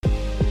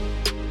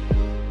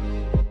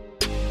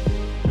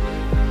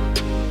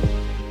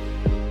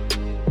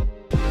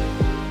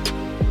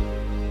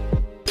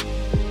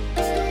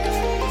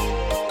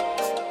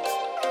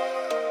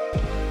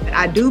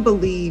do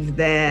believe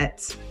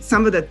that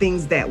some of the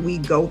things that we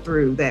go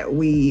through, that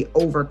we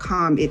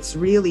overcome, it's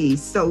really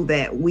so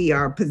that we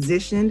are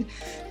positioned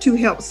to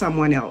help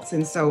someone else.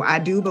 And so I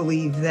do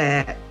believe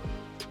that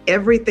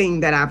everything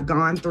that I've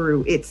gone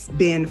through, it's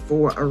been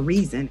for a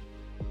reason.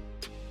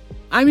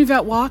 I'm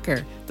Yvette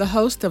Walker, the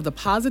host of the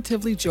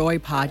Positively Joy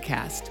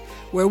podcast,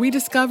 where we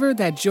discover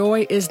that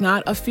joy is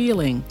not a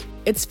feeling,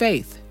 it's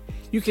faith.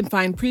 You can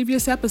find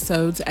previous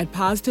episodes at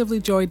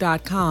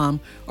positivelyjoy.com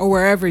or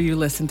wherever you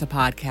listen to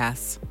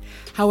podcasts.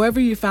 However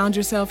you found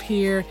yourself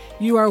here,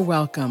 you are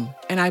welcome,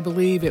 and I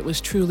believe it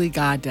was truly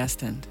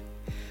God-destined.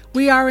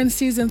 We are in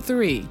season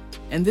 3,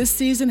 and this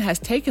season has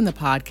taken the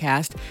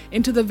podcast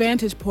into the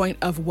vantage point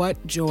of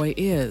what joy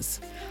is.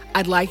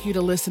 I'd like you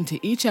to listen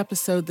to each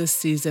episode this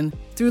season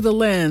through the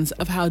lens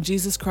of how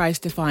Jesus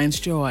Christ defines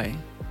joy.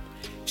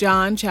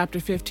 John chapter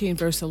 15,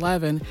 verse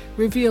 11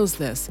 reveals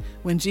this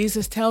when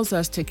Jesus tells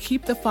us to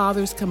keep the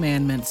Father's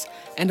commandments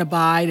and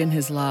abide in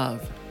his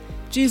love.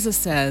 Jesus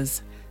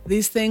says,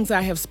 "These things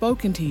I have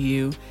spoken to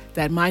you,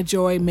 that my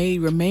joy may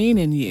remain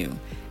in you,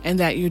 and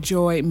that your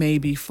joy may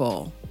be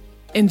full."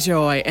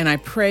 Enjoy, and I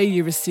pray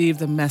you receive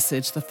the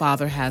message the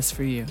Father has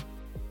for you.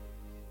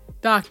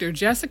 Dr.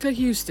 Jessica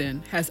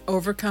Houston has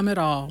overcome it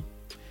all.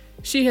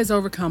 She has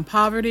overcome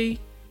poverty,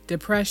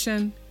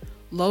 depression,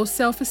 low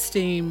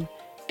self-esteem,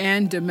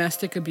 and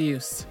domestic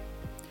abuse.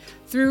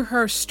 Through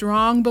her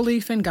strong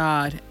belief in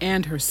God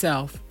and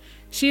herself,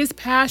 she is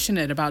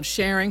passionate about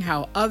sharing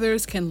how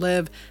others can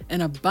live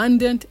an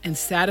abundant and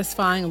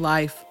satisfying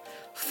life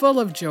full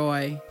of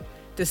joy,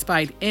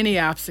 despite any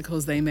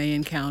obstacles they may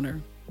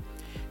encounter.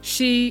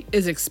 She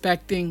is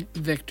expecting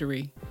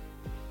victory.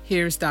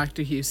 Here's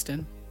Dr.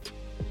 Houston.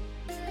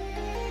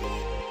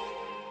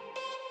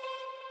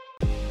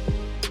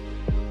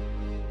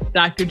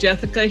 Dr.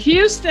 Jessica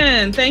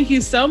Houston, thank you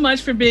so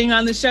much for being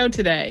on the show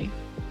today.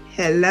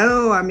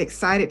 Hello, I'm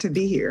excited to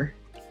be here.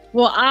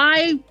 Well,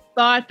 I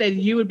thought that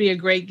you would be a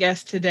great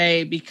guest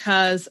today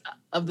because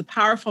of the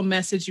powerful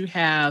message you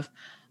have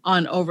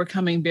on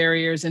overcoming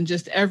barriers and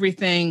just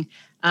everything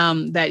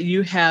that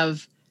you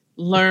have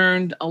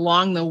learned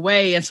along the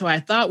way. And so I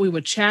thought we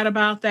would chat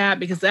about that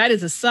because that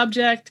is a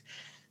subject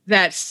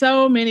that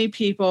so many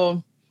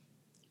people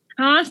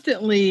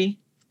constantly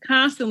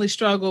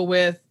struggle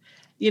with.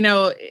 You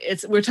know,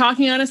 we're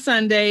talking on a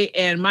Sunday,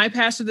 and my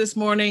pastor this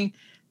morning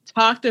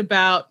talked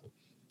about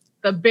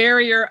the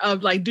barrier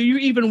of like, do you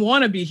even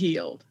want to be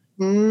healed?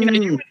 You know,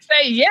 you would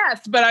say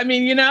yes, but I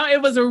mean, you know,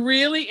 it was a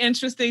really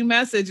interesting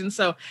message. And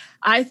so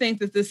I think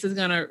that this is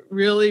going to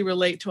really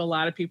relate to a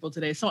lot of people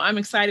today. So I'm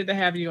excited to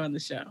have you on the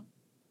show.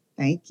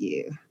 Thank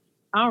you.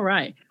 All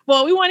right.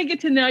 Well, we want to get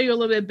to know you a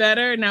little bit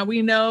better. Now,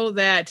 we know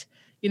that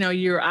you know,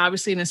 you're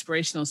obviously an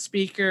inspirational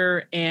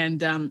speaker,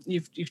 and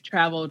you've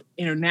traveled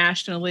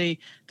internationally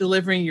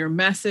delivering your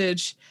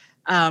message,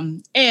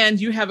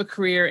 and you have a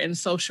career in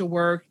social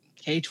work,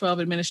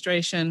 K-12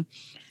 administration.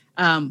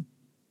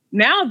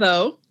 Now,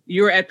 though,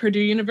 you're at Purdue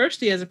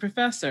University as a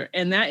professor,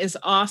 and that is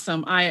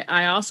awesome.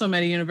 I also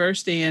met a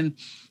university, and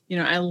you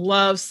know, I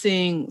love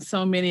seeing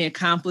so many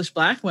accomplished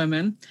Black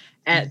women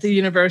at the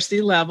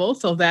university level,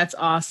 so that's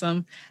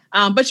awesome.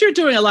 But you're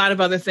doing a lot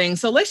of other things.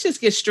 So let's just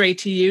get straight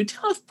to you.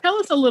 Tell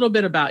us a little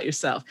bit about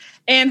yourself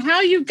and how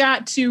you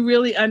got to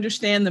really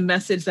understand the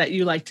message that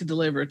you like to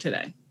deliver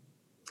today.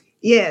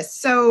 Yes.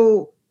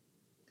 So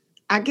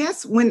I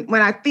guess when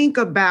I think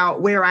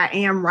about where I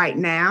am right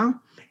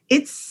now,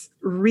 it's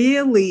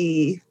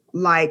really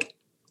like,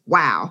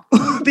 wow,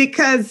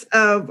 because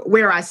of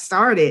where I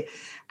started.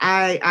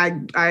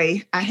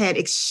 I had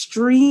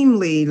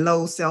extremely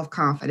low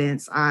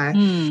self-confidence.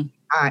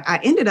 I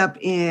ended up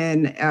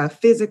in a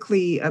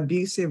physically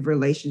abusive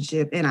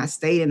relationship, and I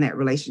stayed in that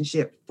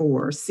relationship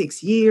for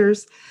 6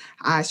 years.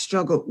 I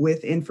struggled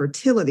with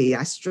infertility.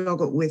 I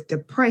struggled with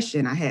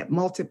depression. I had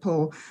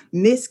multiple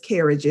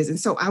miscarriages. And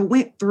so I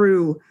went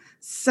through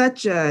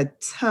such a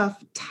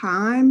tough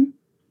time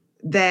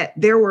that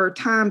there were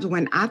times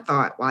when I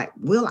thought, like,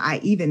 will I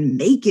even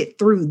make it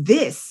through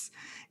this?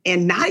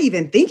 And not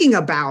even thinking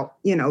about,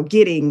 you know,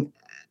 getting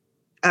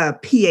a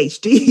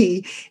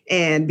PhD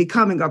and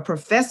becoming a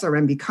professor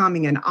and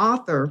becoming an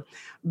author.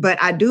 But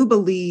I do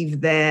believe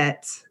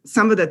that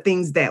some of the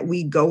things that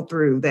we go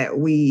through, that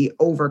we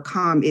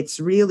overcome, it's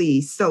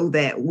really so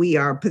that we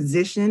are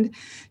positioned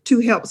to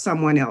help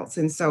someone else.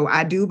 And so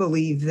I do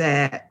believe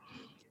that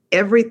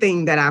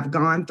everything that I've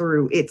gone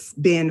through, it's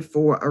been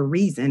for a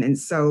reason. And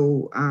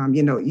so,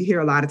 you know, you hear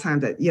a lot of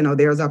times that, you know,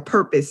 there's a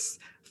purpose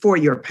for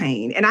your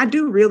pain. And I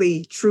do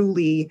really,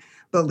 truly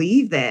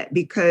believe that,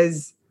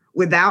 because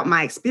without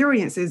my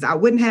experiences, I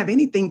wouldn't have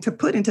anything to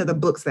put into the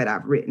books that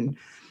I've written.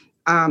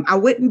 I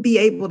wouldn't be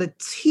able to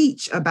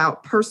teach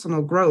about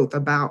personal growth,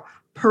 about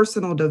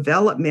personal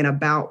development,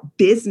 about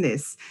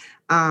business,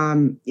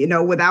 you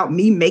know, without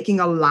me making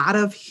a lot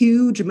of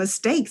huge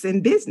mistakes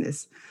in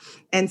business.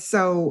 And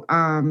so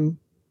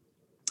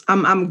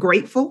I'm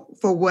grateful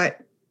for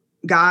what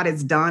God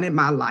has done in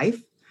my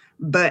life.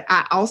 But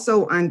I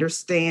also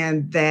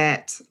understand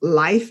that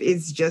life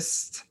is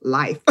just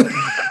life.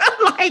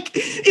 Like,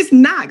 it's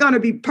not going to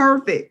be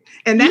perfect.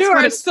 And that's you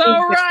are so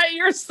right.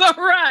 You're so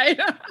right.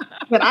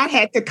 But I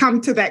had to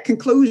come to that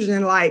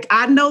conclusion. Like,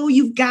 I know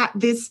you've got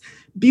this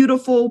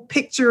beautiful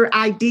picture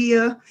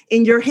idea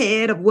in your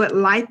head of what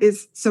life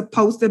is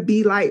supposed to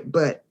be like,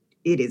 but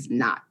it is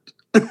not.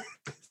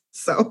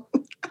 So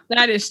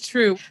that is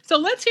true. So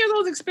let's hear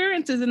those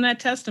experiences in that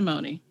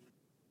testimony.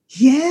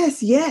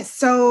 Yes.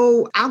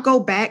 So I'll go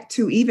back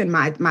to even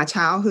my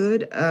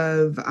childhood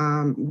of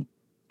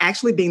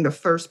actually being the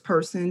first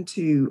person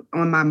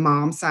on my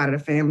mom's side of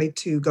the family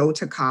to go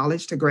to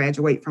college, to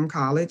graduate from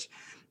college,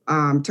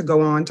 to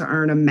go on to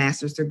earn a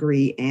master's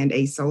degree and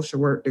a social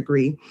work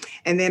degree.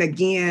 And then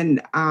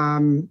again,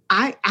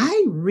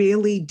 I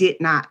really did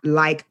not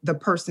like the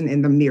person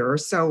in the mirror.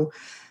 So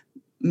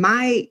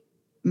my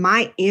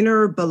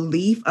inner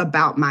belief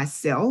about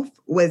myself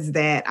was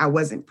that I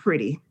wasn't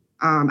pretty.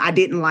 I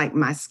didn't like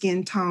my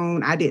skin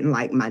tone. I didn't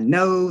like my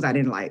nose. I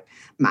didn't like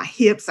my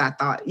hips. I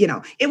thought,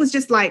 it was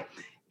just like,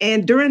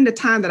 and during the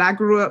time that I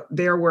grew up,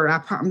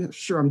 I'm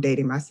sure I'm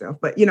dating myself,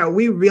 but,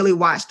 we really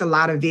watched a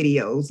lot of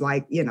videos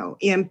like,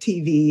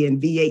 MTV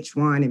and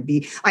VH1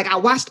 and I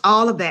watched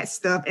all of that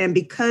stuff. And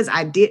because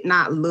I did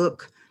not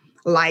look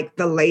like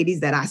the ladies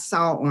that I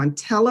saw on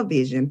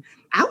television,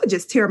 I would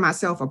just tear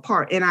myself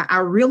apart. And I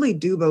really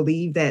do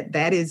believe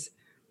that is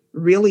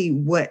really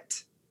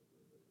what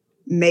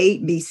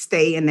made me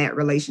stay in that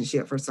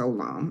relationship for so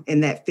long,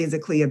 in that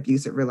physically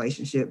abusive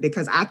relationship,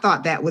 because I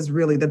thought that was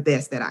really the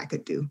best that I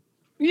could do.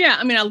 Yeah,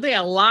 I mean, I think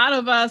a lot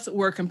of us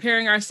were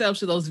comparing ourselves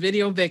to those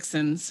video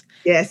vixens.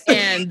 Yes.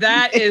 And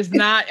that is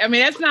not,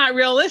 that's not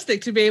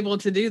realistic to be able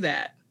to do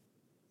that.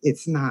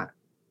 It's not.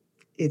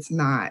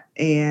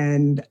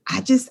 And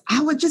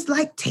I would just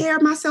like tear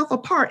myself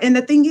apart. And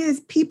the thing is,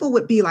 people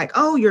would be like,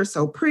 oh, you're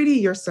so pretty,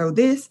 you're so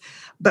this.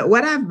 But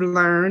what I've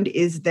learned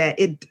is that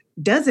it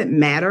doesn't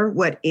matter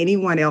what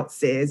anyone else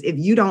says. If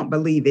you don't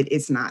believe it,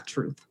 it's not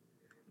truth.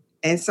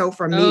 And so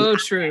for me,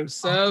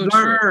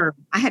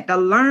 I had to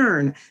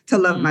learn to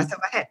love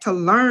myself. I had to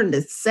learn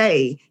to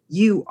say,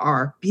 you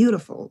are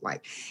beautiful,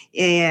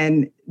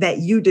 and that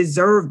you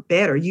deserve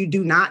better. You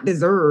do not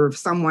deserve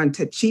someone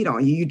to cheat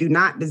on you. You do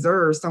not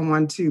deserve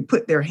someone to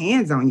put their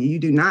hands on you. You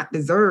do not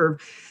deserve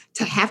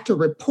to have to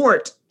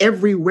report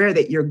everywhere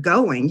that you're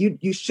going.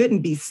 You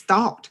shouldn't be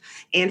stalked.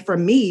 And for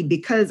me,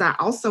 because I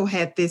also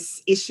had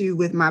this issue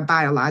with my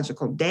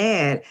biological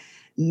dad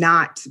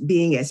not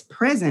being as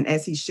present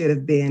as he should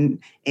have been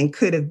and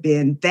could have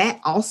been,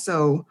 that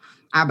also,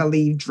 I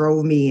believe,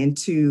 drove me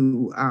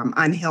into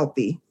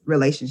unhealthy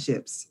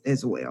relationships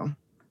as well.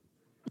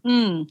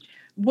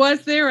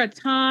 Was there a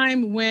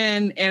time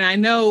when, and I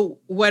know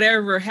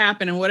whatever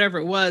happened and whatever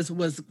it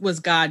was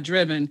God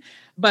driven,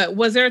 but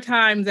was there a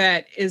time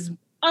that is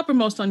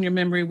uppermost on your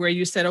memory where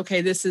you said,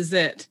 okay, this is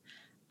it.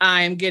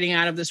 I am getting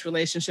out of this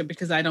relationship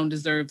because I don't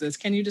deserve this.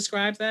 Can you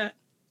describe that?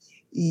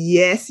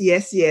 Yes.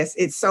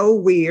 It's so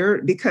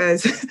weird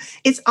because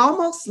it's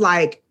almost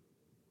like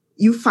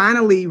you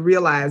finally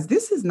realize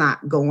this is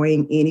not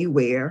going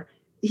anywhere.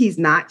 He's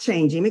not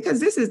changing, because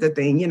this is the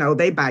thing,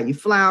 they buy you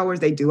flowers,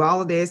 they do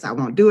all of this. I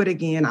won't do it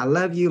again. I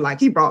love you.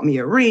 He brought me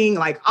a ring,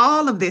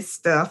 all of this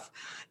stuff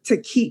to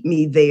keep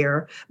me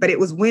there. But it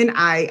was when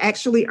I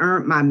actually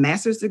earned my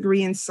master's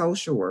degree in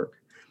social work.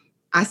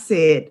 I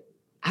said,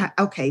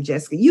 okay,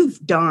 Jessica,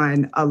 you've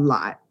done a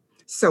lot.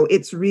 So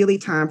it's really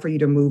time for you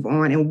to move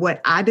on. And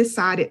what I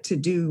decided to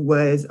do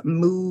was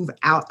move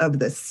out of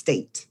the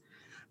state,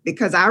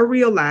 because I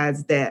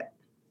realized that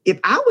if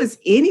I was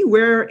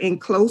anywhere in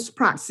close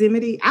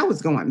proximity, I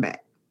was going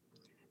back.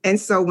 And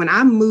so when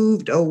I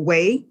moved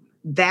away,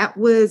 that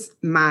was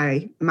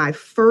my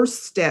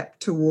first step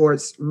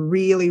towards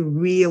really,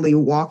 really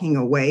walking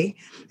away.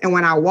 And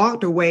when I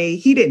walked away,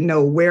 he didn't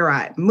know where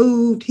I'd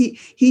moved.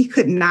 He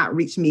could not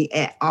reach me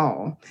at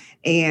all.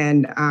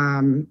 And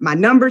my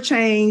number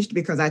changed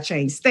because I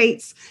changed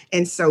states.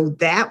 And so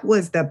that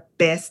was the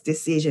best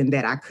decision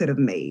that I could have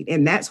made.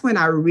 And that's when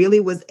I really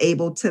was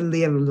able to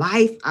live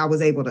life. I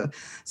was able to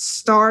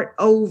start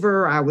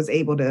over. I was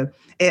able to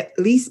at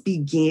least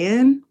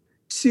begin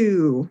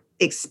to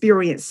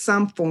experience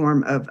some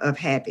form of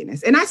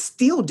happiness. And I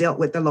still dealt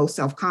with the low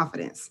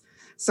self-confidence.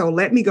 So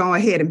let me go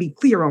ahead and be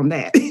clear on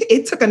that.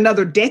 It took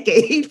another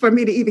decade for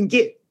me to even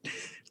get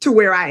to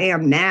where I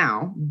am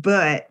now,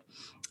 but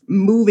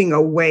moving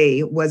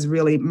away was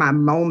really my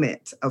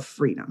moment of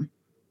freedom.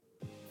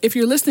 If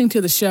you're listening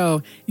to the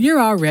show, you're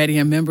already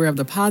a member of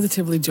the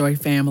Positively Joy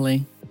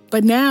family.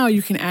 But now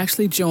you can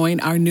actually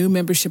join our new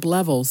membership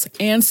levels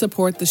and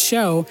support the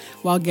show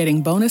while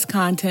getting bonus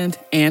content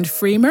and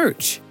free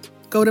merch.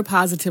 Go to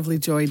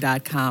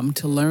positivelyjoy.com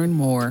to learn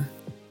more.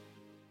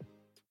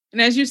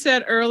 And as you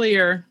said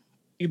earlier,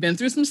 you've been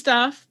through some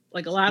stuff,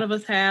 like a lot of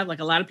us have, like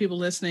a lot of people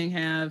listening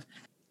have,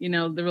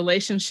 the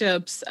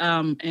relationships.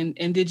 And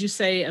did you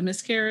say a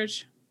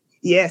miscarriage?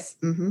 Yes.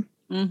 Mm-hmm.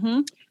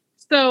 Mm-hmm.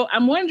 So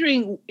I'm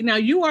wondering, now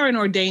you are an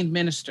ordained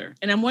minister,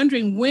 and I'm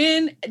wondering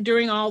when,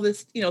 during all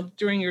this,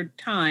 during your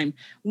time,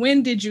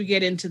 when did you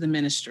get into the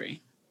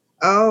ministry?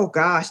 Oh,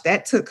 gosh,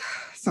 that took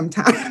some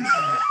time.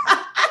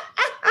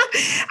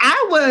 I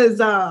was,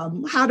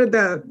 how did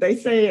they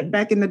say it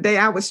back in the day?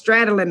 I was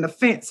straddling the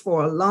fence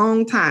for a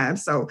long time.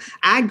 So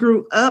I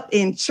grew up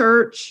in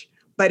church,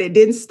 but it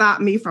didn't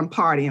stop me from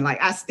partying. Like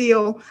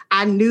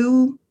I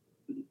knew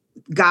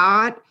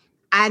God.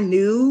 I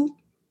knew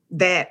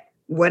that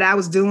what I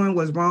was doing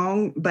was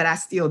wrong, but I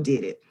still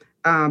did it.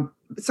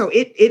 So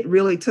it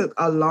really took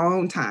a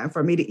long time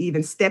for me to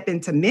even step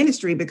into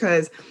ministry,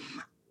 because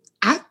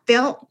I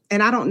felt,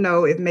 and I don't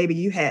know if maybe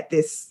you had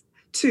this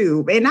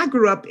too, and I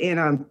grew up in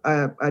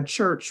a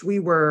church. We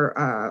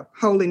were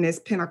Holiness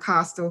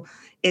Pentecostal,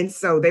 and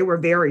so they were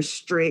very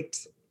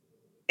strict.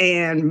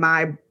 And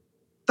my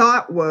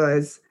thought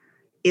was,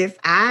 if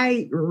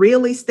I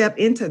really step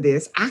into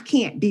this, I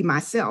can't be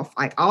myself.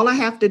 Like, all I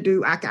have to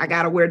do, I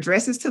got to wear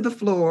dresses to the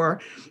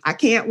floor. I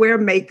can't wear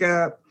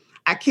makeup.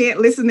 I can't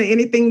listen to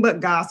anything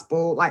but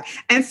gospel.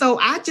 And so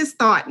I just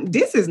thought,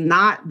 this is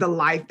not the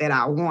life that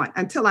I want,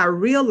 until I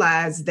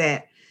realized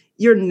that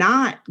you're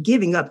not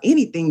giving up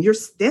anything. You're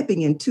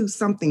stepping into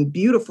something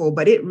beautiful.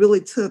 But it really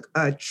took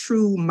a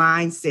true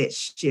mindset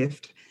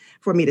shift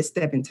for me to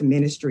step into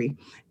ministry.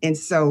 And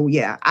so,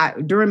 yeah,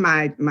 during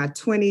my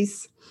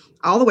 20s,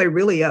 all the way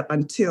really up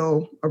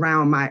until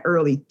around my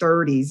early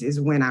 30s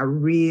is when I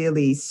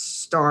really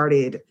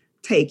started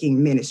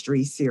taking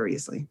ministry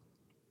seriously.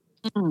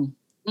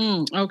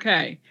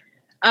 Okay.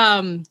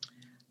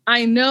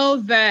 I know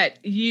that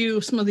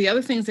some of the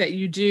other things that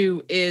you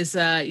do is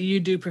you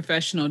do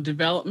professional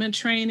development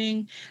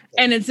training.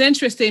 And it's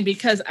interesting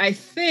because I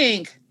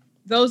think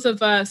those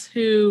of us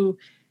who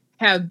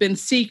have been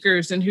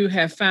seekers and who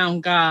have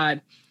found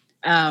God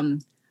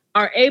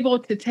are able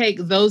to take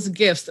those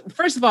gifts.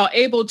 First of all,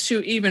 able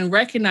to even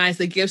recognize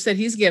the gifts that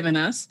he's given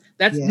us.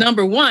 That's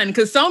number one,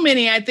 because so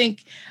many, I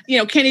think,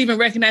 can't even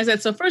recognize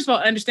that. So first of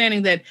all,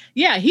 understanding that,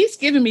 he's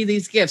given me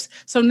these gifts.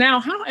 So now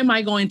how am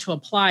I going to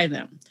apply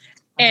them?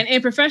 And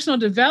in professional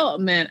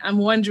development, I'm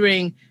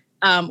wondering,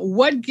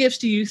 what gifts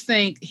do you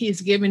think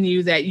he's given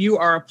you that you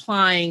are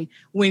applying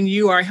when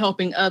you are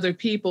helping other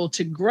people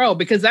to grow?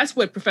 Because that's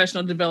what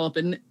professional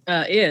development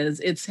is.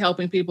 It's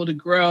helping people to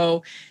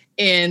grow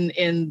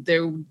in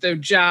their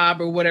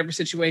job or whatever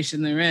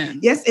situation they're in.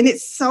 Yes, and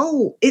it's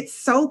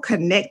so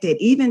connected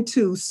even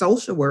to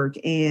social work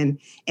and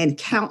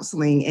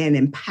counseling and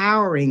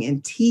empowering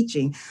and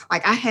teaching.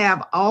 Like, I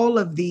have all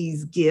of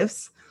these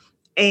gifts,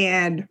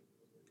 and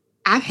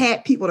I've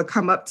had people to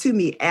come up to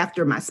me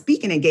after my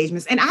speaking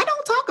engagements, and I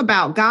don't talk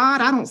about God.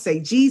 I don't say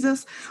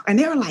Jesus. And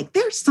they're like,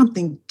 there's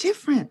something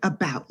different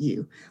about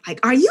you.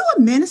 Like, are you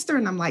a minister?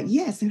 And I'm like,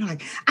 yes. And they're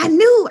like, I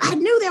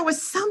knew there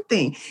was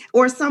something.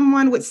 Or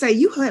someone would say,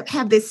 you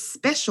have this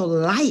special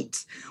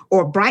light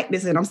or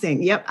brightness. And I'm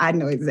saying, yep, I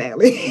know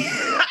exactly.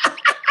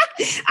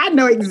 I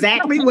know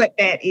exactly what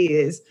that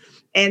is.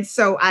 And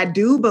so I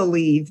do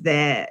believe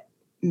that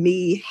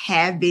me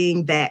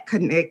having that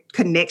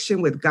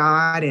connection with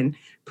God and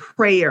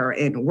prayer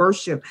and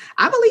worship,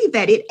 I believe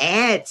that it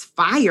adds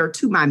fire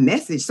to my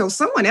message. So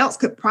someone else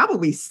could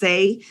probably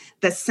say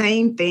the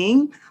same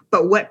thing,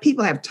 but what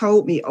people have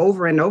told me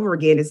over and over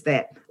again is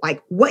that,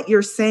 like, what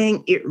you're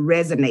saying, it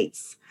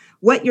resonates.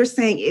 What you're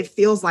saying, it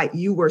feels like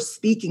you were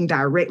speaking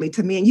directly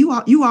to me. And you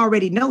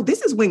already know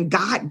this is when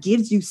God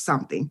gives you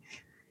something.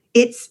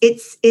 It's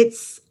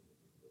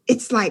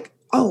like,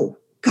 oh,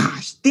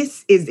 gosh,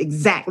 this is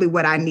exactly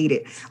what I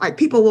needed. Like,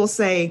 people will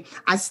say,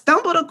 I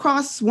stumbled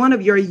across one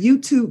of your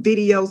YouTube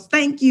videos.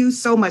 Thank you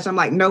so much. I'm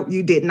like, nope,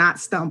 you did not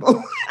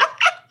stumble.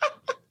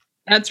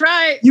 That's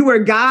right. You were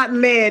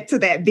God-led to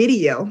that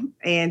video.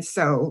 And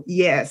so,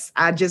 yes,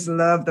 I just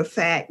love the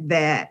fact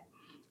that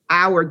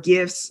our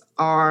gifts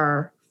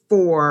are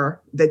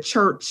for the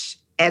church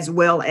as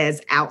well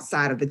as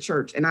outside of the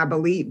church. And I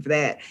believe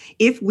that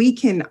if we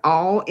can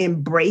all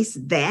embrace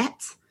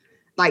that,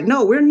 like,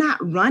 no, we're not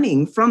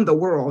running from the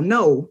world.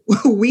 No,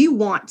 we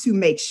want to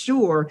make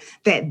sure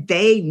that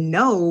they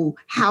know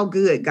how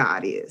good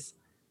God is.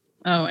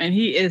 Oh, and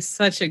he is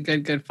such a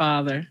good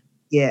father.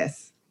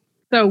 Yes.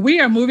 So we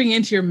are moving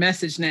into your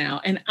message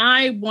now, and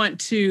I want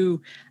to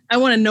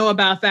know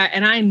about that.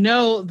 And I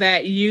know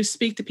that you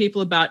speak to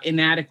people about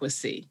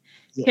inadequacy.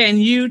 Yes. Can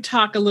you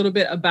talk a little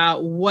bit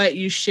about what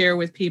you share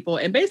with people,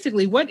 and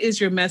basically what is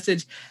your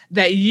message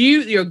that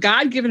your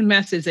God-given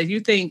message that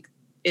you think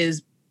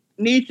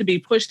needs to be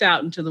pushed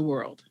out into the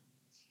world?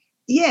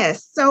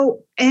 Yes. So,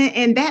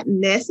 and that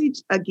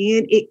message,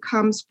 again, it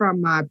comes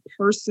from my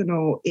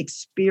personal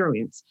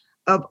experience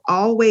of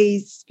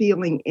always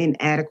feeling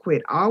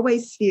inadequate,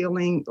 always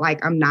feeling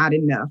like I'm not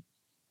enough.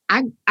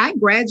 I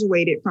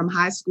graduated from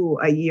high school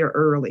a year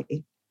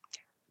early.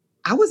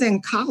 I was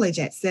in college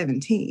at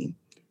 17.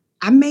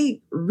 I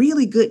made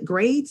really good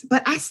grades,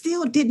 but I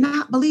still did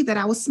not believe that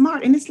I was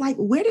smart. And it's like,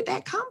 where did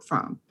that come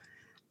from?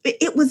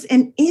 It was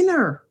an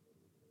inner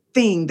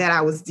thing that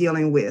I was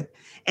dealing with.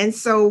 And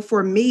so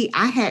for me,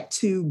 I had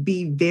to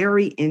be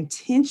very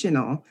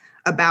intentional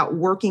about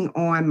working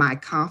on my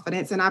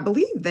confidence. And I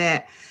believe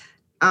that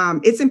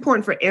it's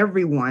important for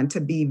everyone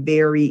to be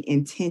very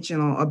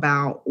intentional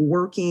about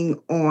working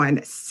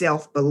on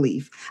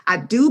self-belief. I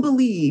do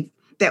believe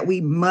that we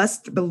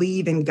must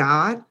believe in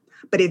God,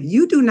 But if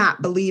you do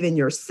not believe in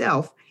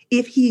yourself,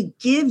 if he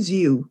gives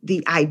you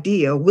the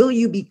idea, will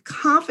you be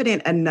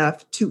confident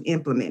enough to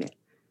implement it?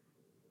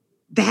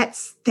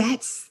 That's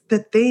the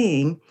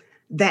thing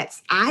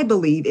that's, I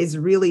believe, is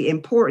really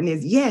important.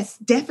 Is, yes,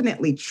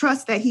 definitely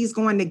trust that he's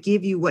going to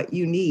give you what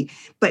you need,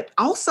 but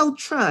also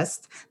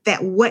trust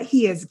that what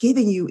he has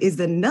given you is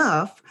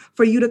enough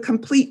for you to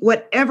complete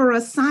whatever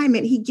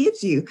assignment he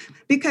gives you.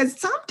 Because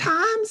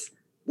sometimes,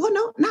 well,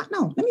 no,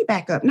 let me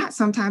back up. Not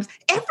sometimes.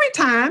 Every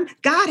time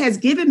God has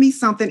given me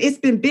something, it's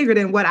been bigger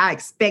than what I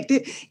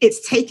expected.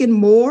 It's taken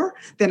more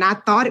than I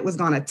thought it was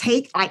going to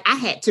take. Like, I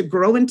had to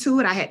grow into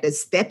it. I had to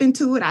step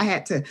into it. I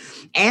had to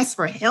ask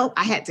for help.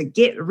 I had to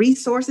get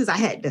resources. I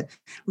had to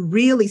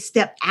really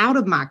step out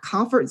of my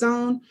comfort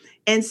zone.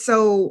 And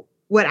so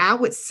what I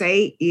would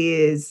say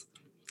is,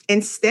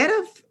 instead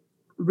of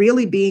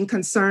really being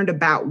concerned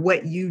about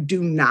what you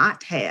do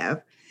not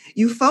have,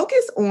 you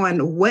focus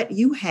on what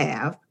you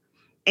have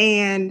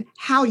and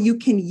how you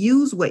can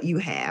use what you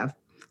have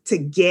to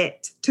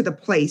get to the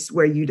place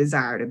where you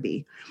desire to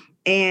be.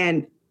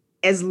 And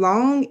as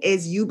long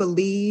as you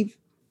believe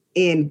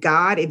in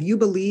God, if you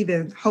believe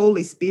in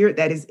Holy Spirit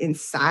that is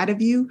inside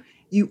of you,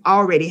 you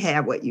already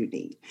have what you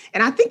need.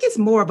 And I think it's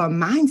more of a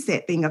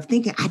mindset thing of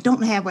thinking, I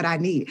don't have what I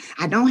need.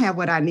 I don't have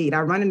what I need.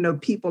 I run into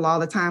people all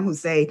the time who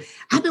say,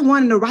 I've been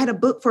wanting to write a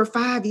book for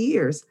 5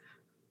 years.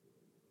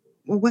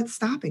 Well, what's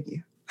stopping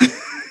you?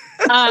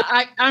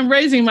 I'm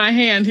raising my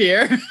hand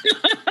here.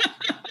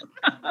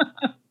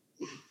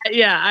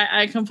 Yeah,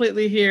 I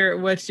completely hear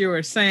what you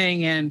were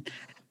saying.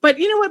 But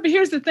you know what? But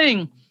here's the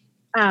thing.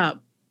 And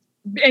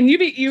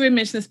you had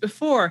mentioned this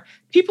before.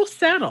 People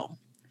settle.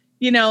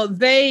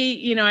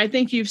 I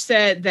think you've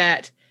said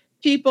that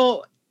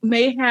people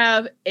may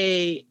have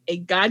a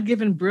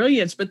God-given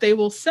brilliance, but they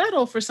will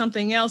settle for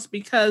something else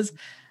because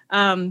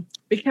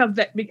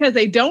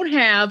they don't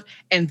have,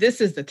 and this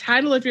is the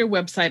title of your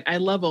website. I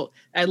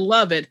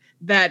love it.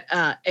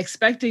 That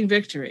expecting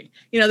victory.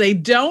 They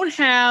don't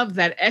have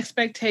that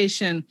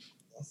expectation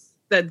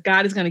that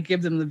God is going to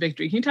give them the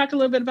victory. Can you talk a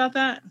little bit about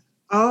that?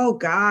 Oh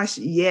gosh,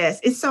 yes.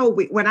 It's so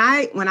when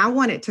I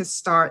wanted to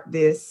start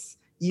this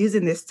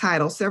using this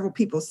title, several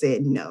people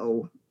said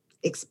no,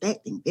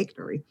 expecting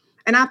victory.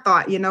 And I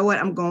thought, you know what,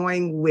 I'm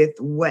going with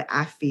what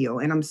I feel.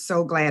 And I'm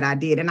so glad I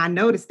did. And I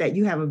noticed that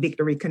you have a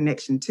victory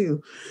connection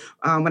too.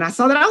 When I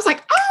saw that, I was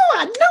like, oh,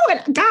 I know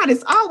it. God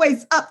is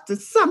always up to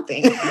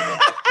something.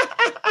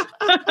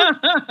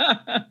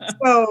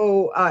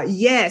 So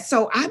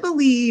I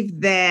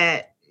believe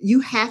that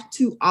you have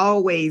to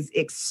always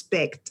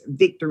expect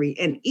victory.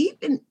 And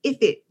even if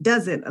it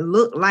doesn't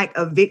look like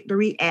a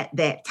victory at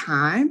that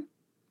time,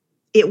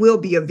 it will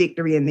be a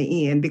victory in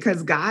the end,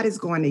 because God is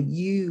going to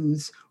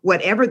use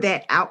whatever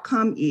that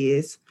outcome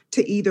is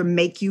to either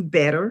make you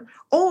better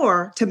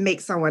or to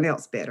make someone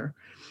else better.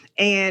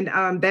 And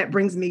that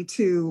brings me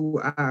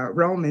to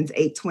Romans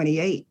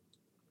 8:28.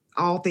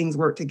 All things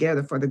work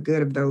together for the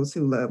good of those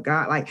who love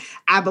God. Like,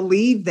 I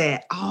believe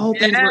that all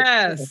things work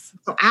together.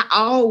 So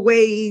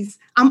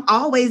I'm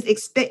always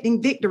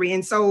expecting victory.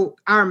 And so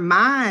our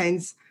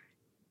minds,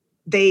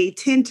 they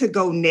tend to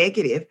go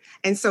negative.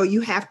 And so you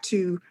have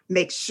to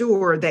make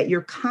sure that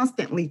you're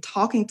constantly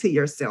talking to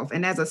yourself.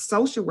 And as a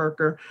social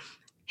worker,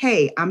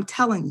 hey, I'm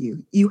telling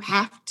you, you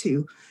have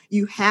to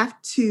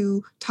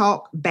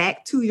talk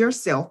back to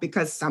yourself,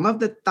 because some of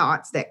the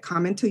thoughts that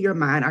come into your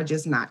mind are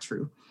just not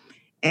true.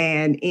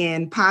 And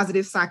in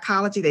positive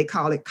psychology, they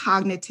call it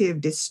cognitive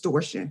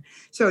distortion.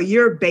 So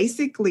you're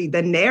basically,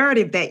 the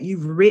narrative that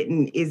you've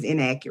written is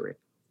inaccurate.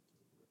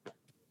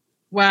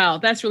 Wow,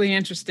 that's really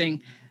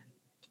interesting.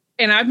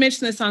 And I've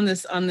mentioned this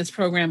on this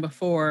program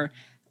before.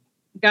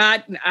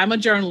 God, I'm a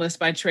journalist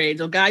by trade,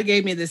 so God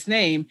gave me this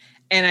name.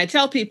 And I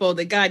tell people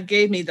that God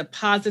gave me the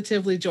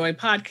Positively Joy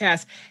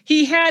podcast.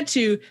 He had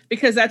to,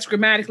 because that's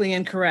grammatically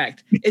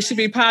incorrect. It should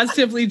be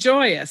Positively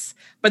Joyous.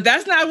 But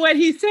that's not what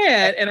he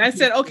said. And I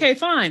said, okay,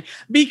 fine.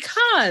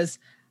 Because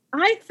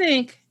I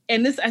think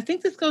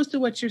this goes to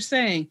what you're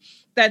saying,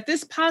 that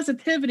this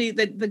positivity,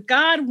 that the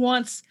God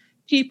wants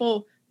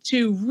people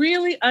to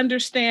really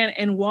understand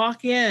and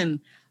walk in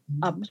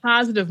a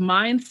positive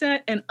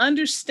mindset and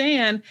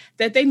understand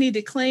that they need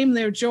to claim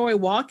their joy,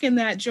 walk in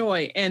that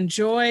joy. And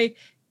joy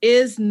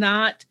is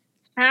not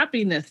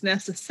happiness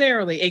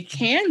necessarily. It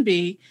can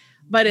be,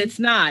 but it's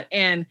not.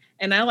 And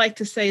I like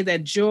to say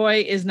that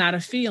joy is not a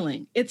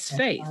feeling, it's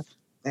faith.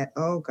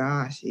 Oh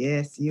gosh,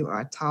 yes, you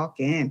are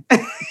talking.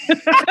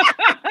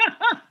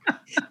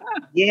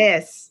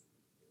 Yes.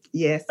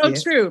 So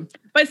true.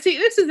 But see,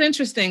 this is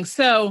interesting.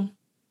 So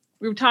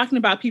we were talking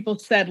about people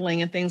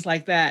settling and things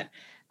like that.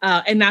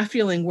 And not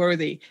feeling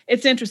worthy.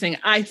 It's interesting.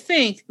 I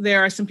think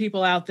there are some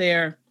people out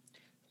there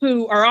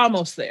who are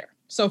almost there.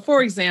 So,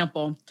 for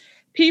example,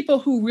 people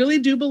who really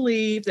do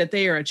believe that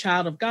they are a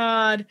child of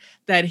God,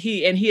 that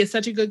he is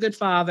such a good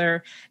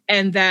father,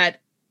 and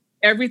that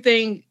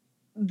everything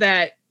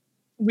that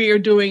we are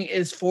doing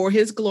is for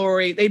his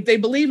glory. They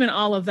believe in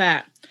all of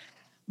that.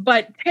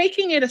 But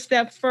taking it a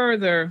step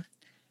further,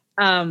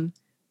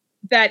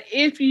 that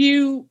if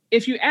you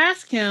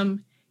ask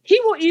him, he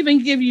will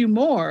even give you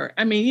more.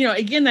 I mean,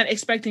 again, that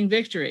expecting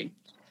victory.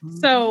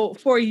 So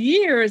for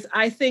years,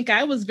 I think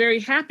I was very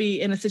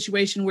happy in a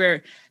situation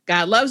where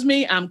God loves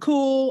me. I'm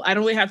cool. I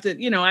don't really have to,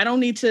 I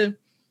don't need to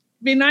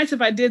be nice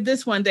if I did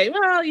this one day.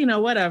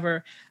 Well,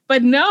 whatever.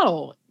 But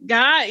no,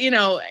 God,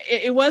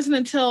 it wasn't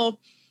until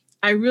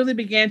I really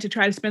began to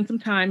try to spend some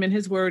time in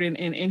his word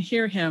and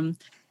hear him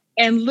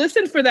and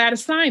listen for that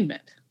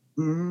assignment.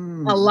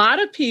 A lot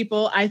of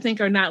people, I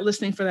think, are not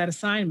listening for that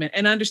assignment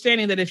and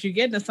understanding that if you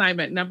get an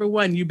assignment, number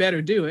one, you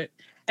better do it.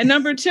 And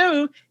number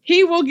two,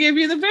 he will give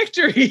you the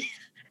victory.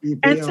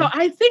 And so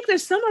I think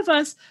there's some of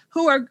us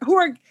who are,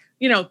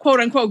 quote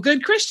unquote,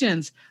 good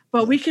Christians,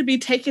 but we could be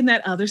taking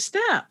that other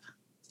step.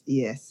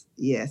 Yes.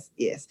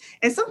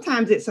 And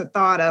sometimes it's a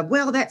thought of,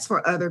 well, that's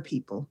for other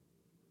people.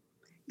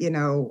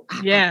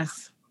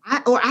 Yes.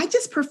 I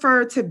just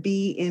prefer to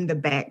be in the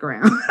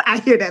background. I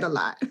hear that a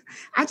lot.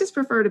 I just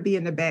prefer to be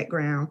in the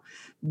background.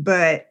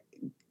 But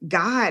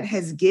God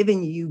has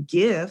given you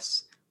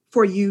gifts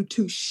for you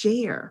to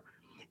share.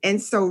 And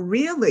so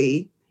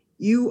really,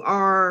 you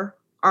are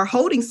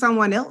holding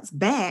someone else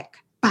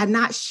back by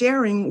not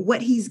sharing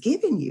what he's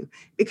given you,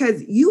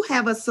 because you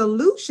have a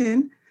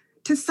solution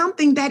to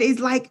something that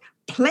is like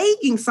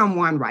plaguing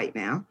someone right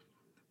now.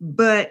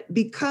 But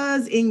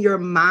because in your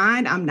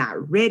mind, I'm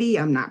not ready,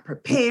 I'm not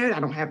prepared, I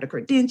don't have the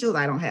credentials,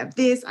 I don't have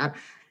this.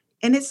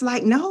 And it's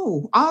like,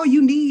 no, all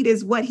you need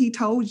is what he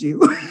told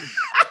you.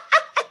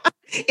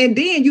 And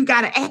then you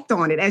got to act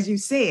on it, as you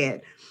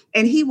said,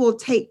 and he will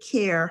take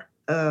care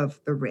of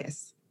the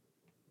rest.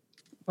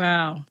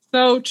 Wow.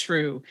 So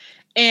true.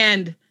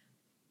 And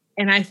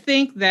I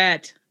think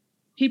that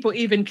people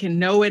even can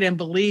know it and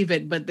believe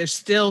it, but there's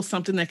still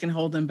something that can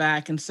hold them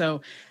back. And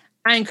so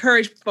I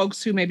encourage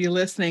folks who may be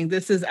listening.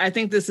 I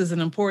think this is an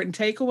important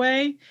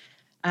takeaway.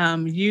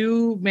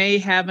 You may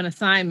have an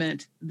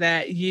assignment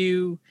that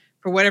you,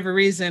 for whatever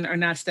reason, are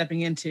not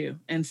stepping into.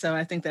 And so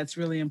I think that's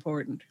really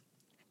important.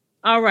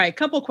 All right.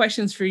 Couple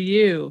questions for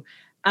you.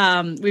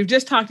 We've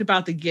just talked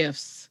about the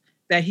gifts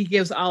that he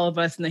gives all of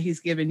us and that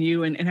he's given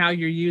you and how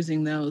you're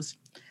using those.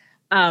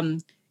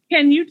 Can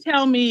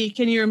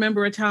you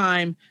remember a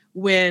time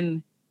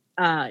when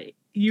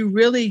you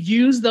really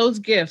use those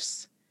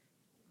gifts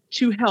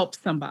to help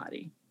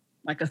somebody,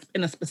 like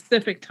in a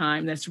specific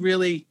time that's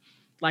really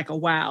like a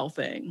wow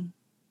thing?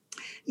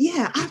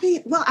 Yeah,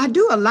 I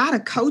do a lot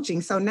of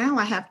coaching. So now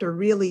I have to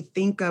really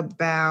think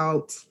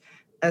about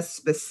a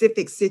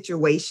specific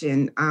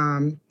situation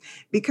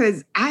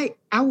because I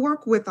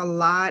work with a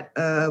lot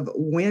of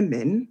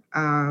women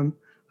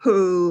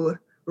who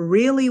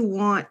really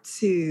want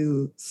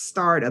to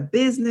start a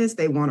business.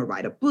 They want to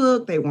write a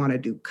book. They want to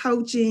do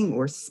coaching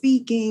or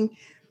speaking.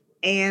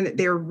 And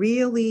they're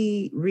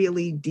really,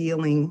 really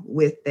dealing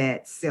with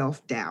that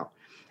self-doubt.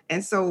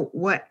 And so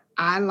what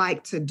I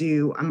like to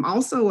do, I'm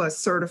also a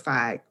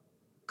certified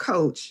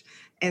coach.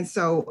 And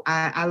so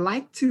I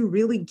like to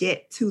really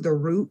get to the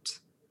root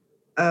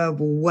of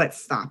what's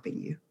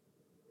stopping you.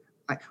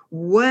 Like,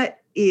 what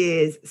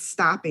is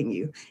stopping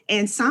you?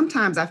 And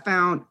sometimes I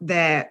found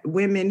that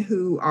women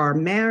who are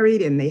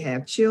married and they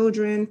have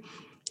children,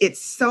 it's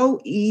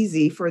so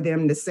easy for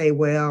them to say,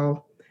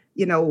 well,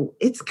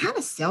 it's kind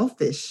of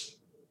selfish.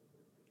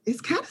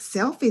 It's kind of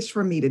selfish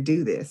for me to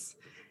do this.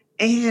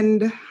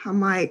 And I'm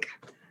like,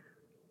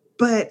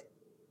 but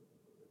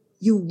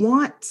you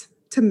want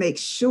to make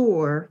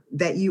sure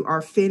that you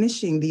are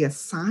finishing the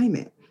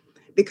assignment,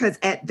 because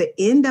at the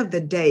end of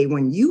the day,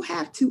 when you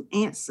have to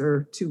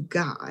answer to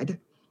God,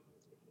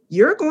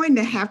 you're going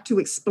to have to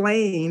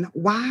explain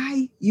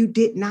why you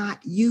did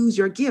not use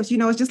your gifts.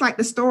 It's just like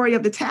the story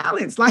of the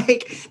talents.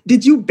 Like,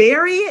 did you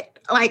bury it?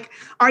 Like,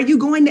 are you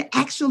going to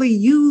actually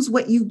use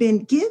what you've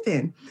been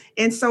given?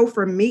 And so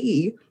for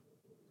me,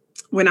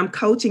 when I'm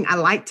coaching, I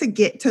like to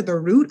get to the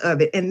root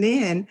of it. And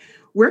then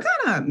we're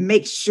going to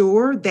make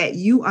sure that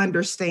you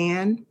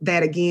understand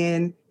that,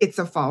 again, it's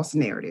a false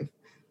narrative.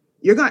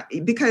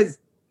 Because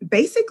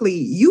basically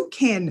you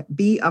can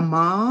be a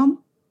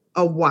mom,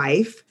 a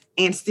wife,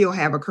 and still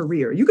have a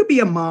career. You could be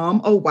a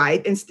mom, a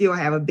wife, and still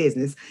have a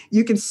business.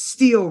 You can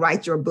still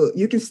write your book.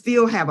 You can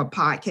still have a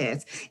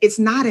podcast. It's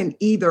not an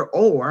either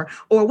or,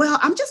 well,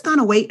 I'm just going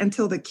to wait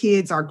until the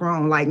kids are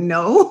grown. Like,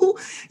 no,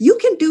 you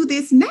can do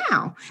this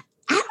now.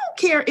 I don't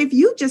care if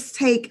you just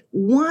take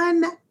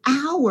 1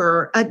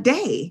 hour a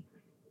day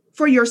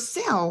for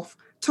yourself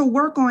to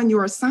work on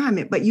your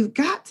assignment, but you've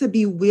got to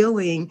be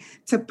willing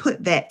to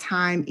put that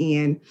time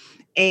in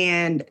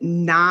and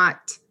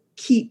not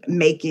keep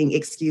making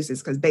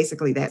excuses, because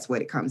basically that's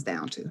what it comes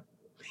down to.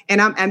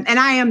 And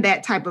I am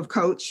that type of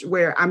coach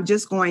where I'm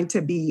just going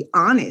to be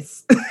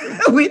honest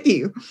with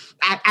you.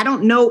 I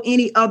don't know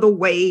any other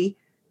way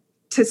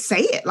to say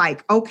it.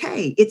 Like,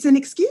 okay, it's an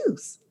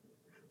excuse.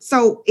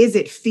 So is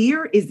it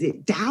fear? Is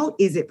it doubt?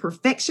 Is it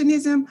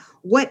perfectionism?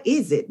 What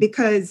is it?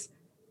 Because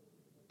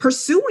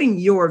pursuing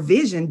your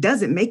vision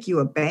doesn't make you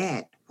a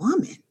bad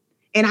woman.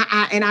 And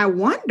I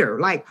wonder,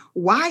 like,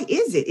 why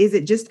is it? Is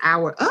it just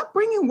our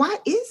upbringing? Why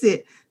is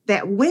it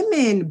that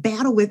women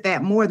battle with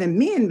that more than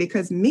men,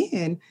 because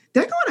men,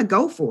 they're going to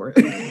go for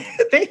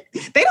it.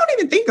 they don't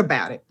even think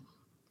about it.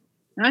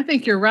 I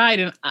think you're right.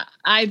 And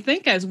I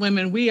think as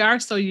women, we are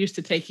so used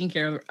to taking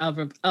care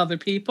of other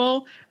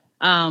people,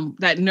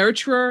 that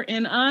nurturer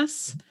in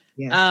us.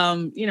 Yes.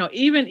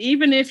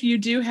 Even if you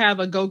do have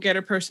a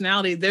go-getter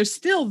personality, there's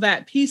still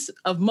that piece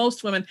of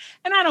most women.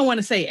 And I don't want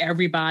to say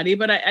everybody,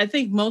 but I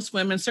think most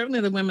women,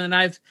 certainly the women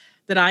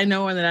that I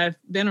know and that I've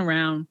been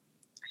around,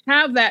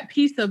 have that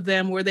piece of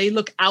them where they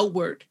look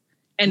outward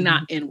and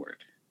not inward.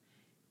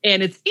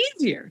 And it's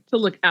easier to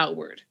look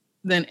outward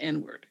than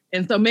inward.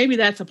 And so maybe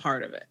that's a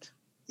part of it.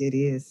 It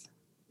is.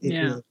 It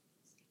is.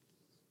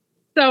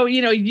 So,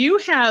 you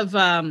have,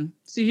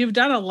 so you've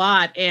done a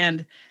lot,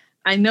 and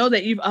I know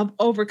that you've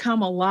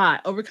overcome a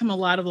lot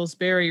of those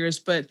barriers,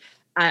 but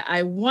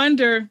I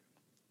wonder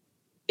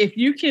if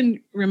you can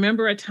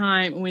remember a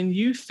time when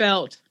you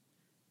felt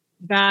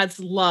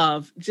God's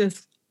love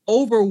just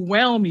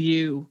overwhelm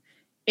you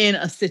in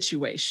a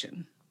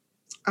situation.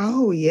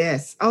 Oh,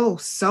 yes. Oh,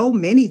 so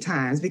many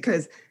times,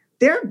 because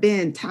there have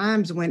been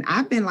times when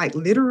I've been like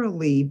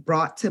literally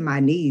brought to my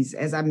knees.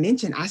 As I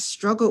mentioned, I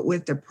struggled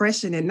with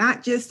depression, and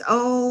not just,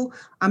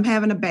 I'm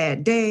having a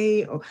bad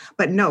day,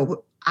 but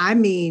no, I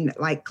mean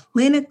like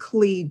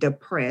clinically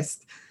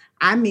depressed.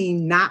 I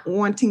mean, not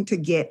wanting to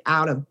get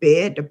out of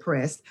bed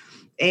depressed.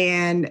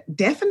 And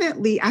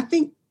definitely, I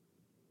think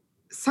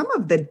some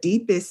of the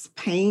deepest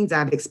pains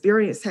I've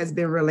experienced has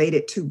been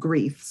related to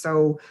grief.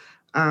 So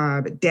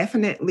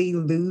definitely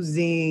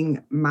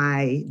losing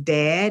my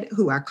dad,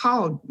 who I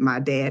called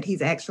my dad.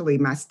 He's actually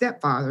my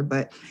stepfather,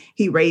 but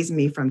he raised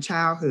me from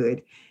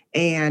childhood.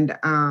 And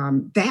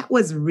that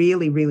was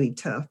really, really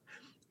tough.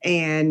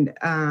 And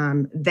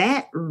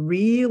that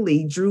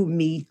really drew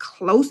me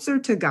closer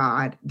to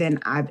God than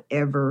I've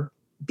ever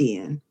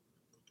been.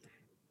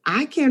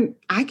 I can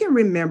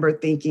remember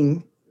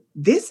thinking,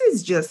 this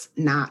is just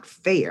not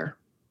fair.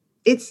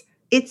 It's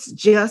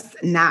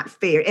just not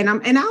fair. And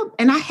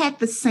I had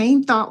the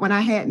same thought when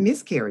I had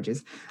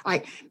miscarriages.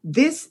 Like,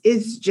 this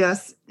is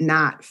just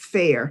not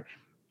fair.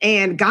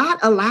 And God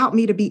allowed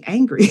me to be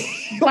angry.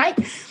 Like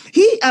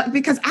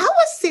because I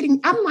was sitting,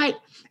 I'm like,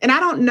 and I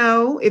don't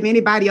know if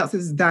anybody else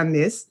has done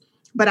this,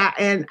 but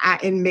and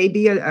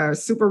maybe a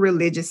super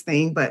religious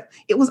thing, but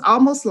it was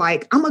almost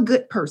like, I'm a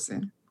good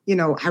person.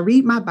 I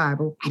read my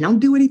Bible. I don't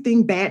do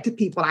anything bad to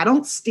people. I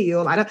don't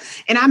steal.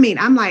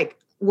 I'm like,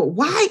 well,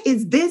 why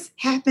is this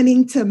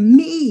happening to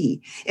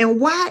me? And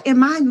why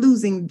am I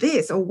losing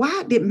this? Or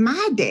why did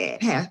my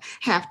dad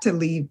have to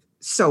leave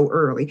so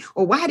early?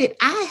 Or why did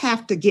I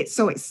have to get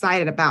so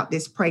excited about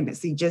this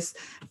pregnancy just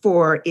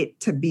for it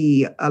to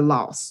be a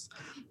loss?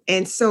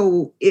 And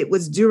so it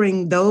was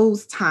during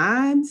those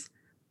times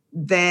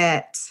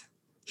that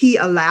he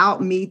allowed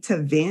me to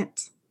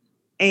vent,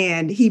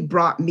 and he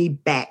brought me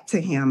back to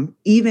him,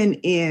 even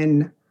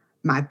in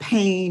my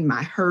pain,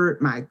 my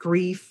hurt, my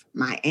grief,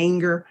 my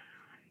anger.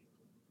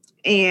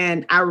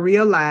 And I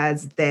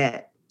realized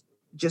that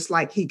just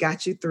like he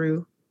got you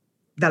through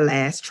the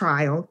last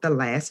trial, the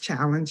last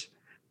challenge,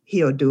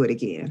 he'll do it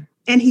again.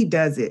 And he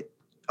does it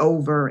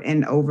over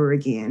and over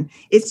again.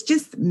 It's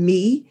just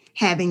me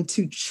having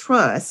to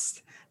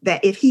trust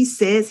that if he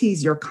says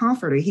he's your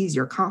comforter, he's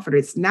your comforter.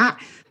 It's not,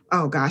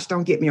 oh gosh,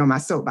 don't get me on my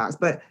soapbox,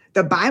 but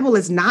the Bible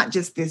is not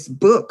just this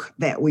book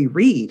that we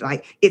read.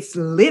 Like, it's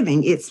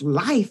living, it's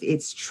life,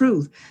 it's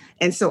truth.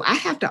 And so I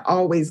have to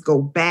always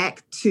go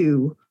back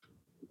to,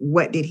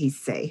 what did he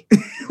say?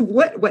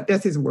 What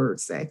does his word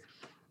say?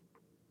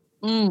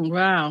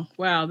 Wow.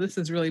 This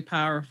is really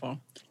powerful.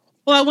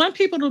 Well, I want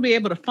people to be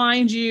able to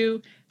find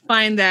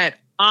that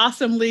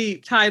awesomely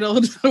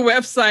titled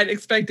website,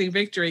 Expecting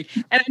Victory.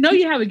 And I know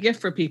you have a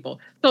gift for people.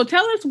 So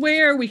tell us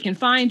where we can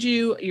find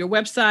you, your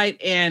website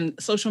and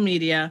social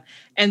media,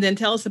 and then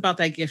tell us about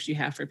that gift you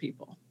have for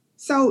people.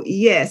 So,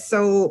 yes.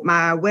 So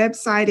my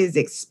website is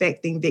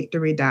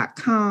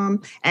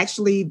expectingvictory.com.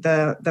 Actually,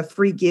 the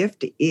free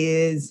gift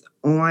is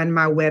on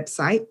my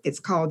website. It's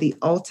called the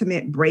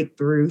Ultimate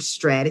Breakthrough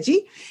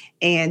Strategy.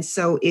 And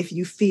so if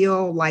you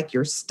feel like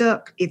you're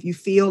stuck, if you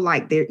feel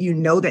like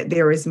that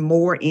there is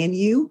more in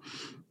you,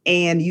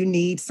 and you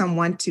need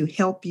someone to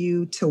help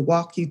you, to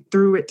walk you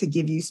through it, to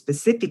give you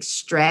specific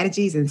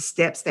strategies and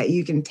steps that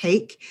you can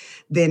take,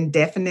 then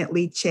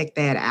definitely check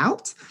that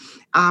out.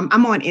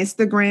 I'm on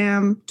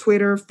Instagram,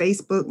 Twitter,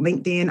 Facebook,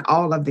 LinkedIn,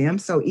 all of them.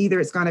 So either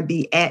it's going to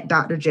be at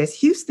Dr. Jess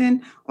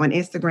Houston on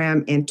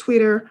Instagram and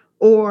Twitter,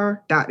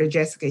 or Dr.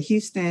 Jessica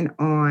Houston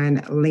on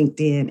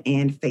LinkedIn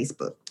and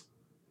Facebook.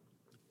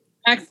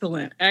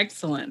 Excellent.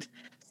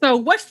 So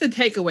what's the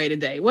takeaway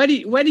today? What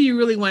do you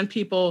really want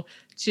people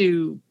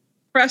to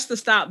press the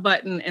stop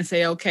button and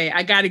say, okay,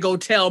 I got to go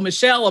tell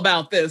Michelle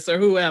about this, or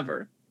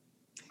whoever?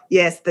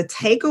 Yes, the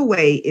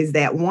takeaway is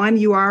that 1,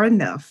 you are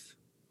enough.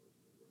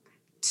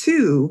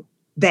 2,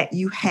 that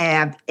you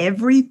have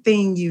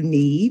everything you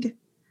need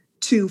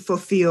to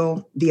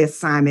fulfill the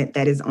assignment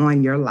that is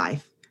on your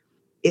life.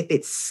 If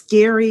it's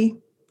scary,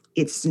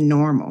 it's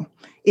normal.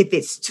 If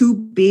it's too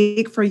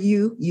big for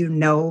you, you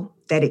know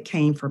that it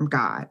came from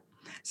God.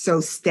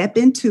 So step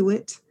into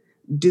it,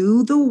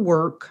 do the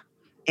work,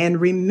 and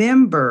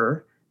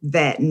remember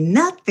that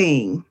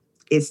nothing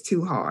is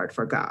too hard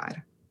for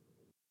God.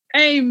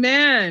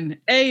 Amen.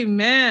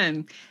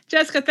 Amen.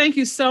 Jessica, thank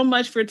you so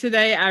much for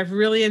today. I've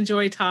really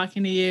enjoyed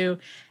talking to you.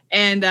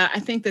 And I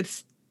think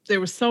that there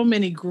were so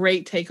many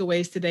great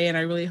takeaways today. And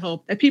I really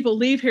hope that people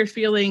leave here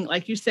feeling,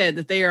 like you said,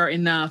 that they are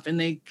enough and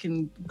they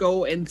can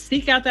go and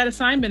seek out that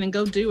assignment and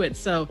go do it.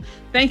 So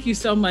thank you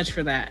so much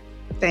for that.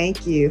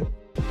 Thank you.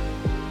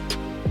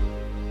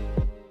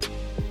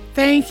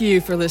 Thank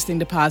you for listening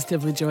to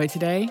Positively Joy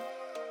today.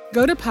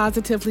 Go to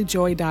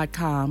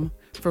positivelyjoy.com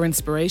for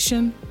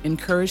inspiration,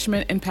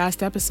 encouragement, and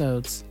past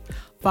episodes.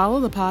 Follow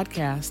the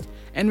podcast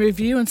and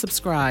review and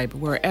subscribe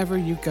wherever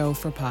you go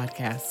for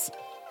podcasts.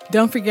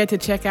 Don't forget to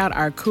check out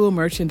our cool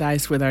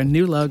merchandise with our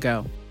new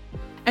logo.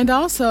 And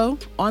also,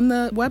 on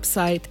the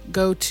website,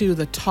 go to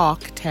the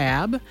Talk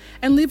tab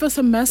and leave us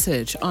a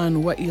message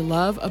on what you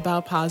love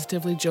about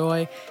Positively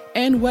Joy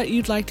and what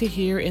you'd like to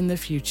hear in the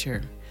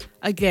future.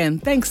 Again,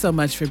 thanks so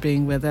much for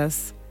being with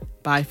us.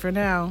 Bye for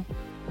now.